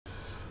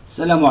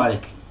Assalamu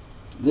alaikum.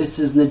 This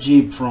is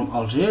Najib from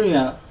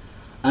Algeria,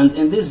 and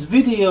in this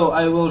video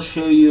I will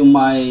show you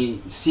my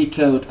C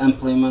code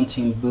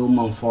implementing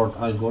Bellman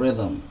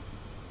algorithm.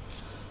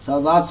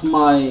 So that's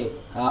my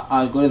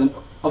algorithm.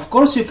 Of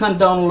course you can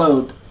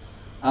download,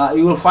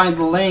 you will find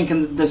the link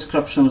in the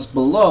descriptions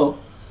below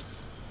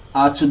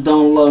to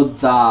download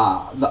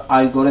the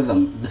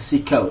algorithm, the C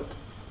code.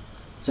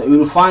 So you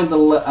will find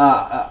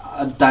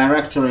a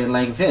directory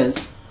like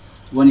this.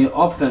 When you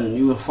open,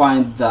 you will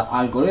find the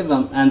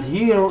algorithm, and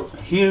here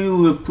you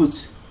will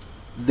put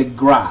the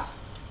graph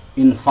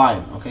in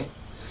file. Okay,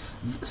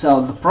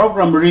 so the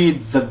program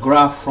read the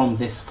graph from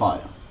this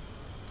file.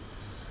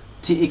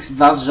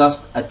 That's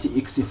just a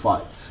txt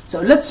file. So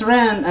let's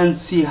run and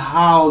see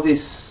how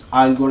this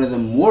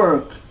algorithm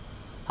work,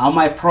 how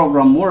my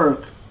program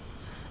work,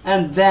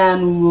 and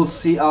then we will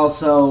see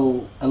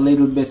also a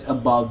little bit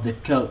about the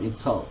code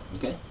itself.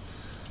 Okay,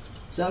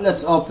 so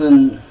let's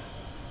open.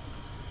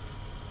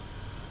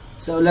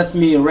 So let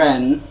me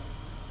run.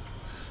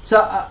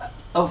 So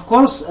of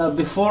course,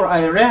 before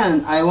I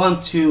run, I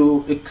want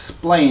to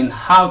explain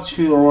how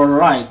to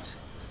write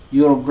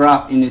your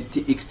graph in a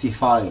txt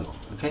file.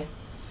 Okay,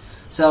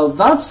 so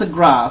that's a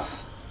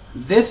graph.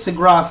 This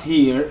graph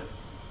here.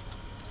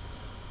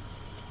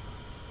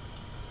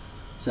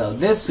 So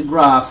this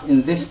graph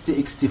in this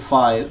txt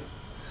file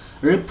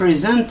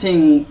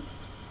representing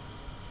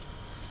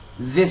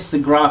this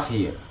graph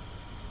here.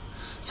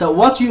 So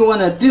what you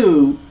want to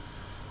do,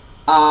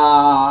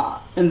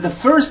 in the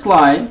first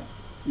line,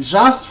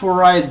 just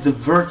write the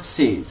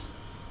vertices,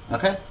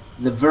 okay,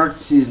 the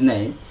vertices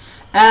name,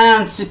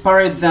 and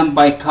separate them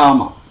by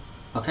comma.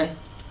 Okay,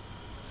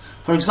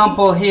 for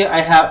example, here I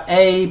have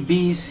A,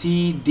 B,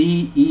 C,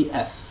 D, E,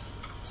 F.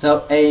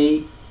 So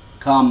A,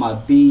 comma,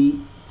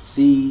 B,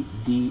 C,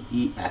 D,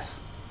 E, F,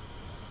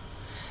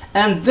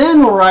 and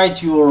then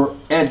write your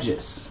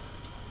edges.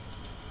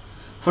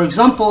 For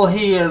example,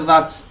 here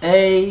that's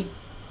A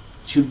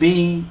to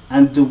B,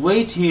 and the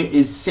weight here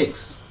is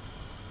 6.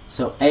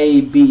 So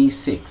A, B,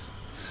 6.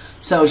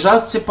 So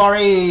just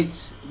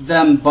separate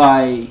them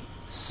by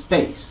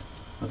space.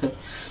 Okay.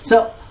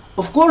 So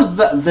of course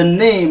the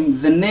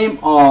name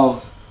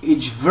of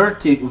each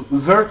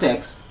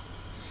vertex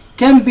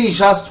can be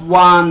just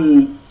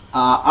one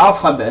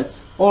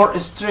alphabet or a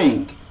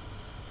string.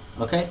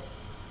 Okay.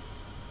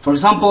 For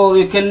example,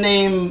 you can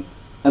name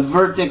a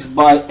vertex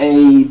by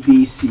A,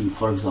 B, C.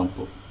 For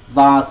example,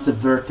 that's a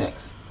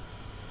vertex.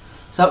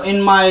 So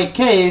in my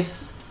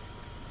case,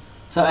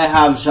 so I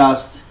have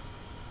just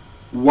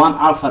one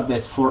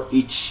alphabet for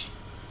each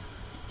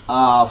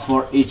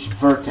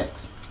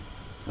vertex.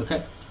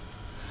 Okay.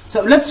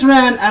 So let's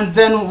run, and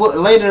then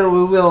later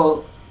we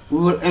will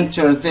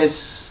enter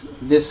this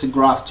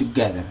graph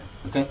together.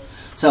 Okay.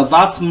 So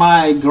that's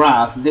my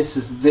graph. This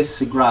is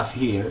this graph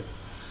here.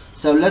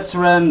 So let's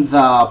run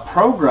the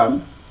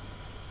program.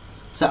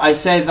 So I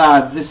say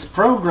that this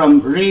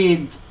program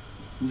read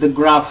the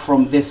graph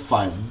from this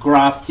file,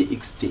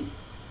 graph.txt.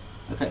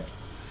 Okay,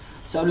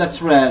 so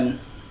let's run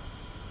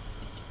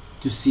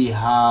to see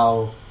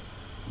how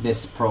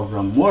this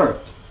program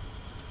works.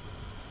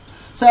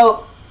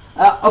 So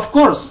of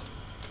course,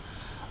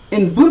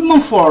 in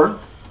Bellman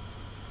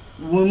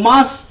we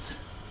must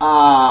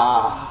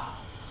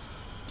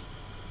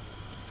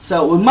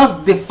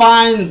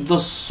define the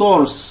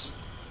source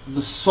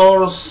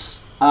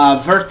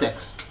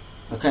vertex.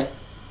 Okay.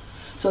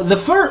 So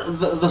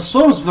the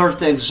source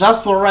vertex,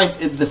 just will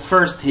write it the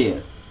first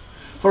here.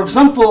 For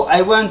example,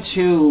 I want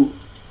to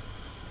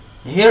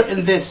here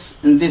in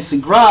this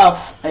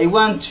graph, I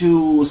want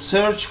to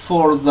search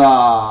for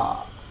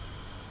the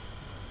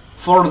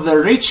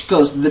reach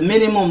cost, the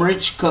minimum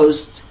reach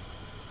cost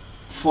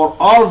for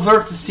all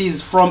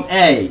vertices from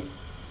A.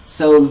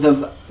 So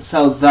the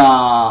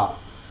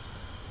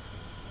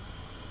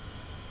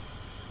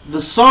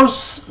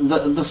source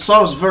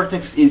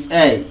vertex is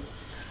A.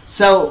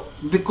 So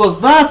because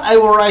that, I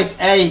will write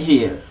A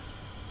here.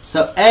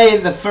 So A,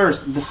 the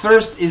first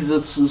is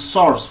the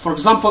source. For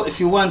example, if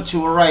you want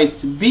to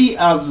write B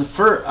as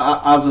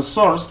a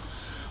source,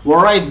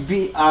 we'll write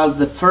B as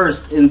the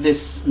first in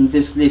this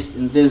list,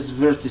 in this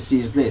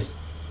vertices list.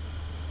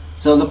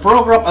 So the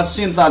program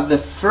assumes that the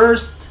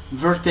first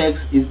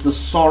vertex is the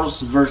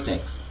source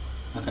vertex.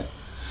 Okay.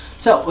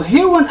 So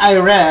here when I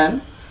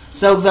ran,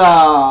 so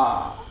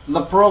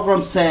the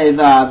program say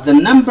that the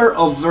number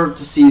of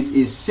vertices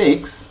is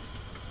 6.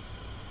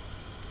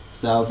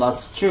 So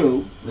that's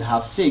true. We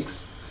have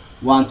 6.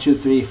 1, 2,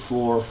 3,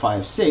 4,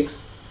 5,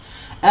 6.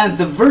 And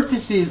the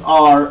vertices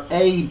are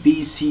A,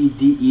 B, C,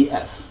 D, E,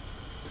 F.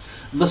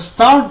 The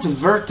start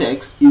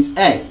vertex is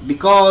A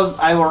because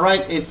I will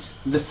write it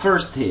the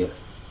first here.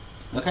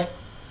 Okay.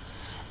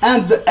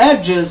 And the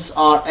edges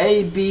are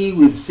AB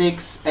with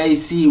 6,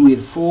 AC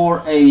with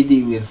 4,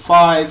 AD with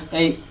 5,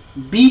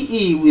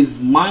 BE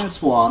with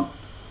 -1,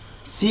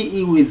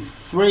 CE with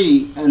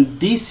 3, and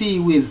DC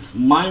with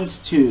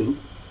 -2.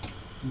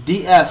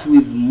 DF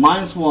with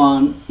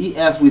 -1,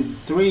 EF with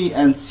 3,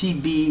 and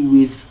CB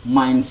with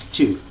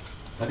 -2.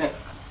 Okay.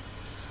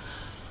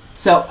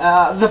 So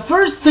the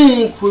first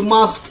thing we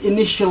must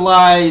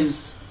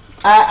initialize.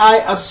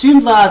 I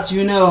assume that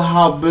you know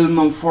how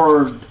Bellman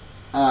Ford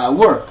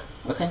work.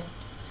 Okay.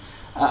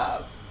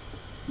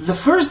 The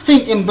first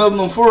thing in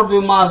Bellman Ford, we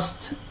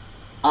must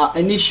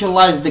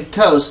initialize the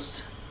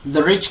cost,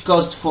 the reach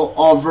cost for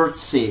all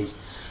vertices.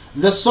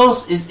 The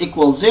source is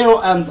equal 0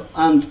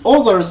 and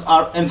others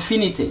are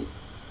infinity.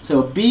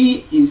 So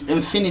B is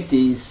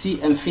infinity, C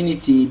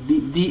infinity,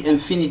 D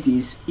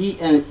infinity, E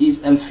is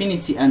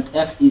infinity, and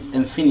F is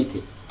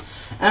infinity.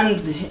 And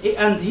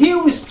here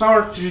we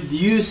start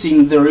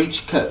reducing the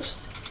reach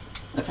cost.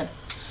 Okay.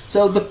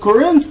 So the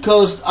current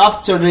cost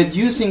after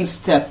reducing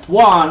step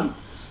 1.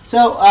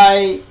 So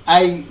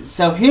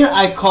so here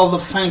I call the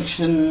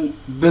function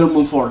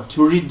Bellman Ford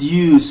to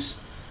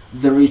reduce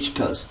the reach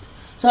cost.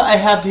 So I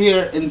have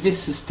here in this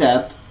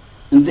step,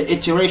 in the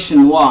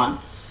iteration 1,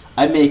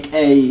 I make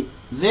A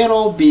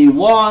 0,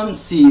 B1,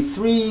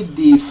 C3,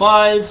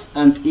 D5,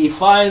 and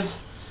E5,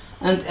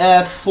 and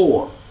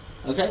F4.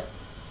 Okay.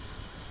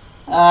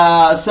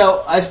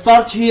 So I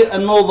start here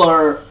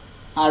another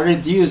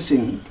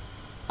reducing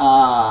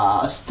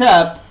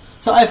step.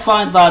 So I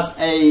find that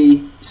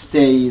A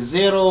stay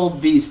 0,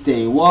 B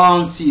stay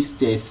 1, C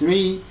stay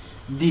 3,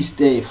 D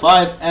stay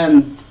 5,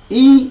 and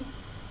E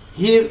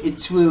here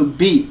it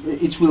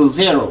will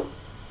 0.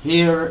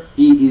 Here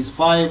E is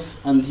 5,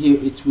 and here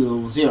it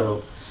will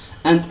 0,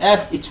 and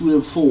F it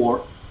will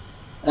 4.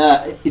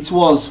 It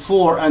was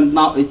 4, and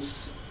now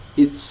it's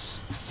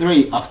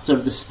 3 after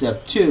the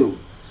step 2.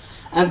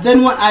 And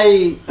then when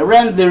I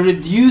ran the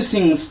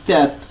reducing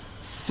step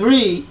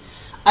 3,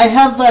 I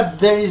have that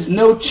there is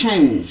no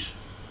change.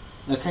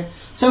 Okay,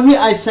 so here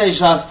I say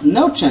just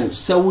no change,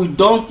 so we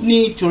don't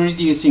need to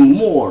reducing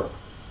more.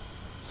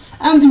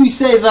 And we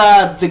say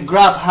that the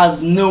graph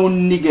has no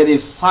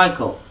negative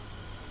cycle,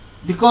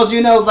 because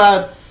you know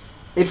that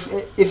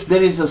if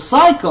there is a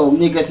cycle,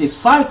 negative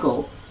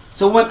cycle,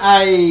 so when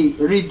I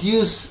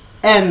reduce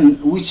n,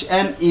 which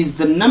n is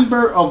the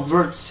number of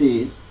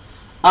vertices,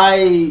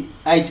 I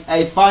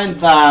find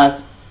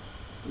that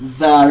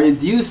the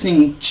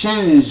reducing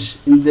change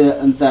in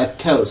the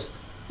cost.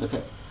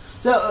 Okay,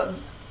 so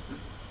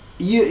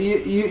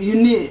you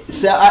need.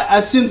 So I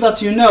assume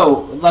that you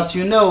know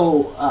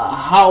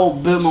how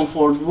Bellman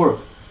Ford work.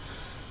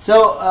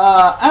 So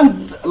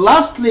and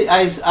lastly,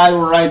 I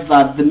will write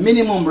that the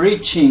minimum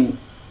reaching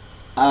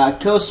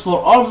cost for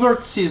all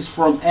vertices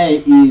from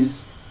A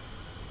is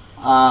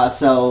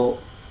so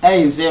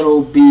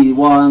A0,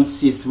 B1,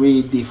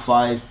 C3,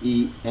 D5,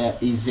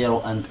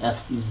 E0, and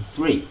F is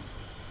 3.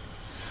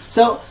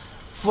 So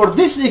for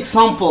this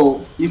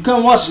example, you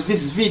can watch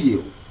this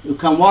video.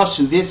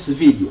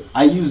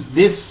 I use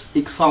this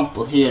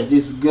example here,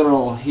 this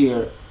girl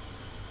here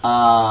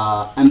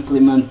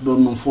implement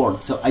Bellman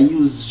Ford. So I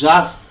use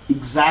just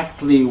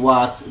exactly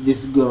what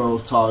this girl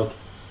taught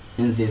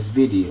in this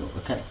video.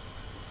 Okay,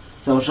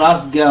 so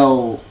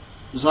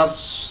just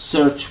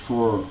search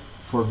for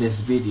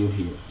this video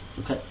here.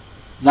 Okay,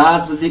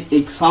 that's the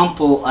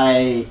example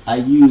I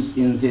use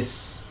in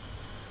this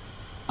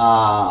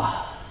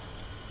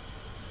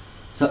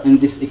so in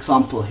this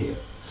example here.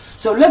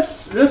 So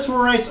let's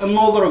write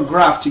another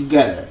graph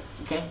together.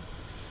 Okay,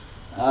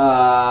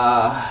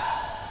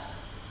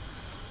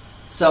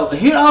 so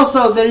here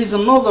also there is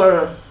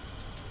another.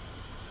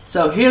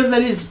 So here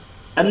there is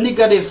a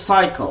negative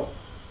cycle.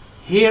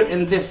 Here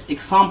in this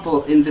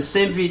example, in the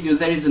same video,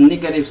 there is a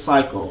negative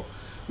cycle,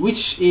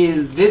 which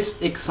is this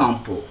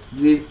example,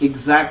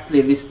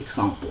 exactly this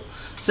example.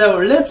 So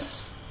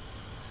let's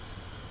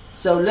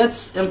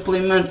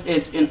implement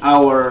it in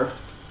our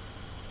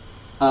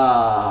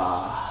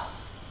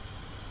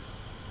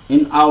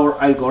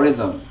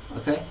algorithm,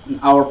 okay, in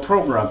our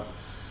program.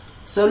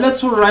 So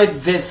let's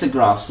write this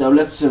graph. So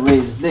let's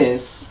erase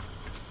this.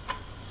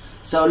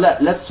 So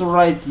let's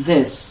write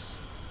this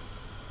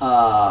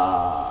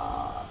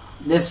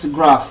this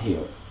graph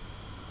here.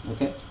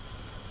 Okay,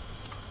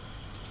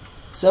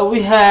 so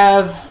we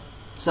have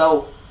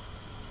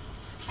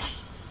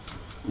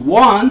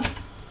 1,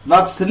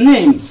 that's the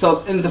name.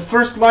 So in the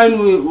first line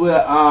we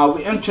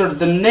enter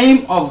the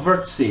name of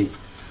vertices.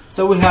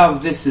 So we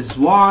have, this is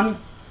 1,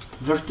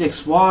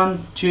 vertex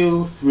 1,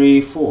 2,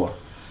 3, 4.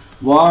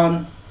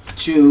 1,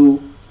 2,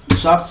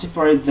 just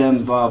separate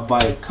them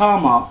by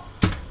comma,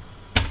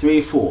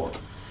 3, 4.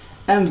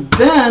 And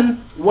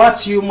then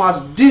what you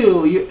must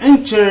do, you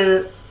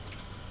enter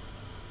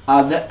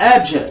the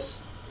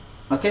edges.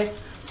 Okay,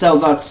 so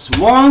that's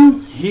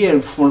 1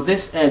 here for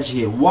this edge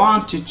here,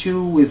 1 to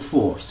 2 with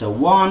 4. So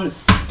 1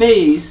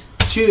 space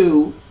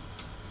 2,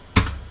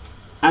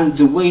 and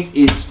the weight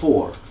is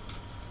 4.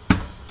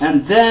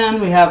 And then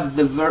we have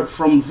the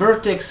from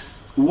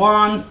vertex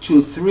 1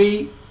 to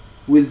 3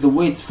 with the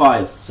weight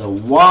 5. So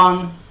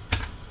 1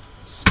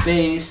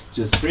 space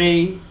to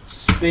 3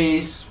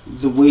 space,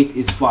 the weight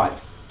is 5,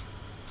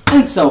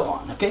 and so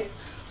on. Okay,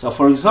 so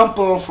for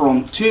example,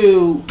 from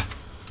 2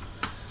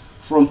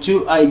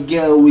 I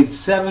go with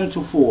 7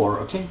 to 4.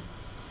 Okay,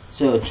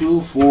 so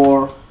 2,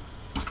 4,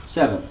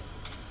 7.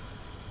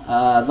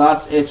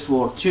 That's it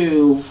for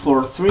 2.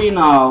 For 3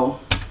 now.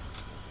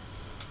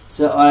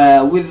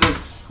 So with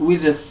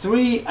the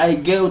 3 I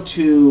go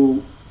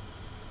to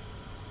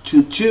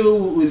 2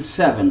 with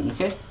 7,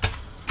 okay?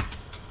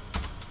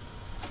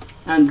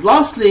 And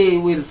lastly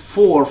with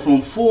 4,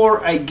 from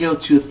 4 I go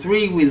to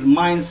 3 with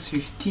minus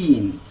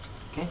 15,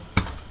 okay?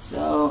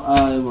 So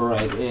I will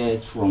write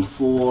it from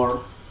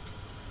 4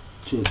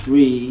 to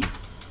 3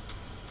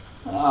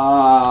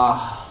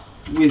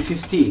 with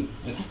 15,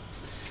 okay?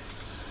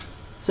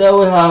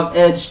 So we have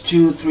edge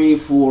 2, 3,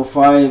 4,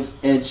 5,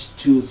 edge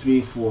 2,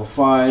 3, 4,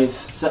 5.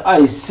 So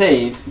I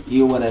save,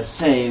 you wanna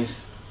save,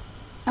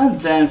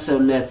 and then so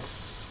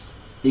let's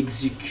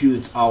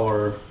execute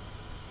our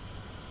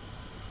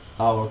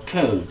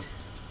code.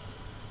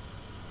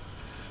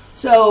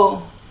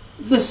 So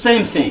the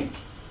same thing.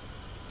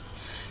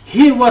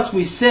 Here what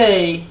we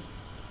say,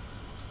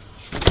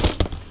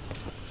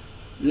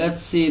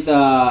 let's see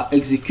the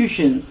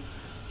execution.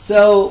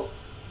 So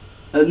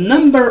a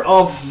number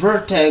of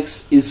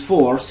vertex is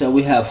 4, so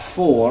we have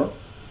 4,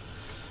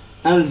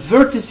 and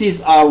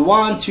vertices are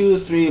 1, 2,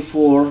 3,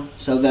 4,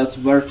 so that's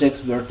vertex,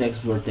 vertex,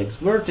 vertex,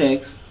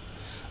 vertex.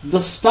 The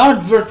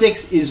start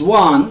vertex is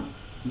 1.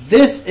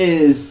 This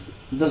is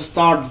the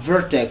start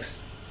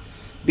vertex,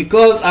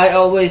 because I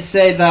always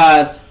say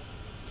that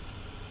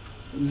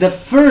the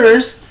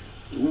first,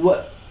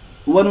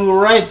 when we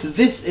write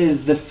this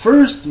is the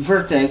first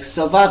vertex,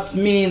 so that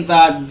means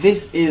that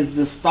this is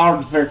the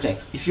start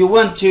vertex. If you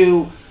want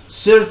to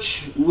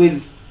search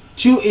with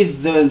 2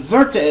 is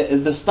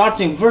the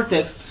starting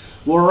vertex,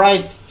 we'll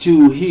write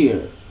 2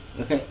 here,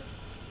 okay,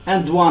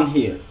 and 1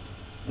 here,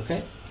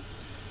 okay.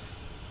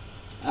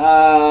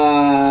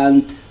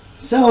 And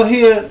so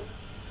here,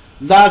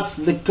 that's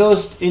the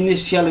cost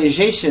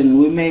initialization.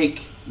 We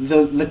make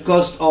the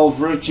cost of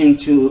reaching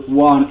to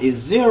 1 is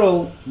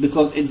 0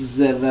 because it's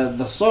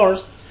the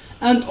source,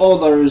 and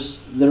others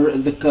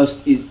the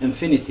cost is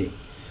infinity.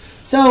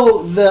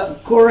 So the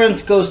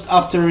current cost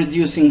after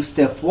reducing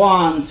step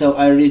 1, so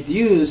I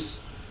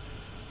reduce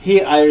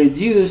here, I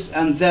reduce,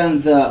 and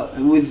then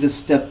with the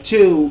step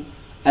 2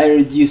 I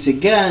reduce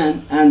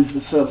again, and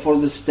for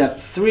the step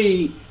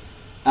 3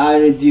 I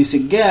reduce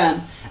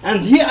again,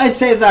 and here I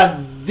say that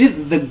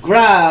the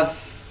graph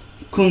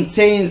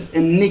contains a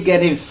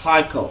negative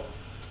cycle.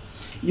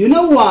 You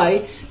know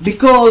why?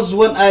 Because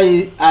when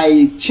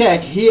I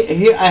check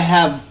here I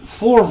have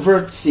 4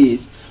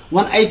 vertices.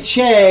 When I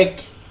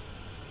check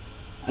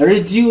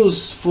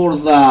reduce for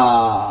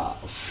the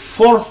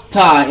 4th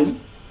time,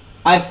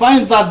 I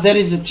find that there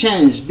is a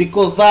change,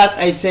 because that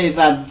I say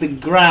that the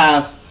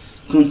graph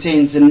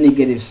contains a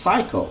negative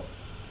cycle,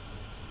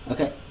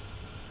 okay?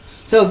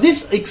 So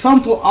this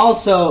example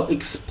also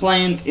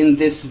explained in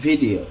this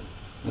video,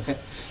 okay?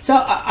 So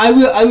I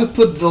will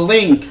put the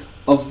link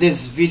of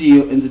this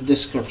video in the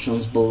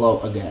descriptions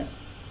below again,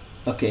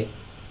 okay?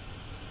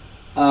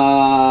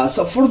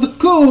 So for the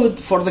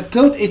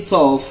code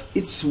itself,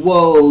 it's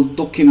well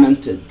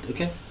documented,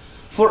 okay?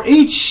 For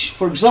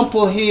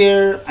example,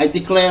 here I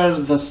declare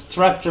the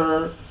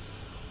structure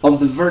of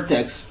the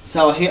vertex.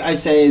 So here I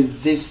say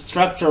this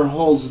structure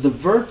holds the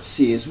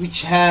vertices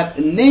which have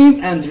a name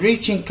and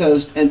reaching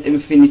cost and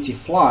infinity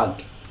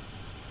flag,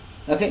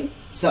 okay?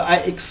 So I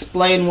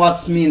explain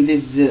what's mean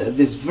this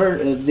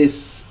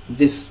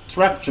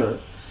structure,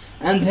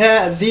 and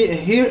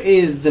here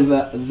is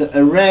the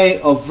array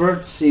of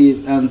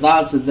vertices, and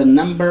that's the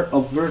number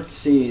of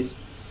vertices.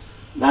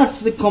 That's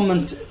the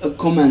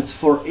comments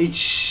for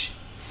each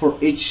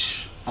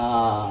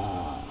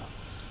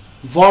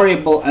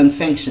variable and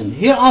function.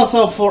 Here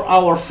also for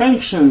our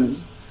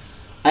functions,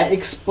 I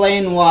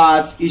explain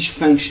what each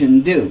function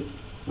do,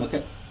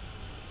 okay?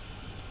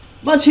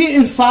 But here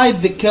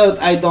inside the code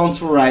I don't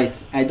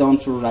write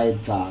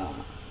the,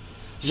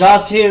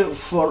 just here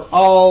for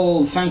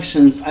all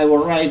functions I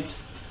will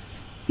write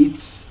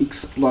its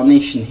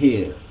explanation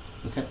here,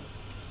 okay?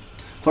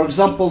 For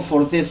example,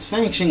 for this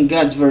function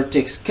get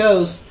vertex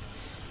cost,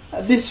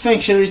 this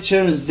function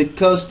returns the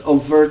cost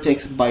of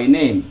vertex by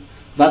name.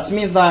 That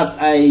means that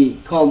I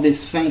call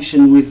this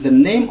function with the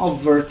name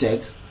of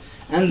vertex,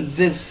 and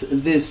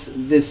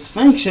this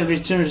function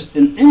returns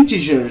an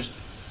integers,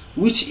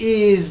 which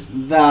is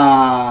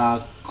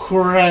the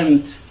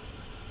current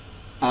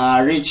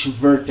reach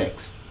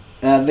vertex,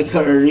 the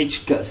current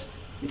reach cost.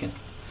 Okay.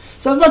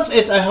 So that's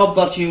it. I hope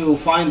that you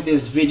find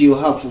this video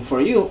helpful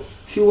for you.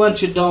 If you want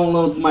to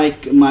download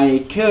my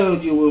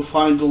code, you will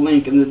find the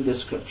link in the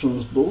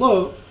descriptions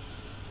below.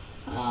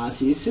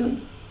 See you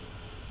soon.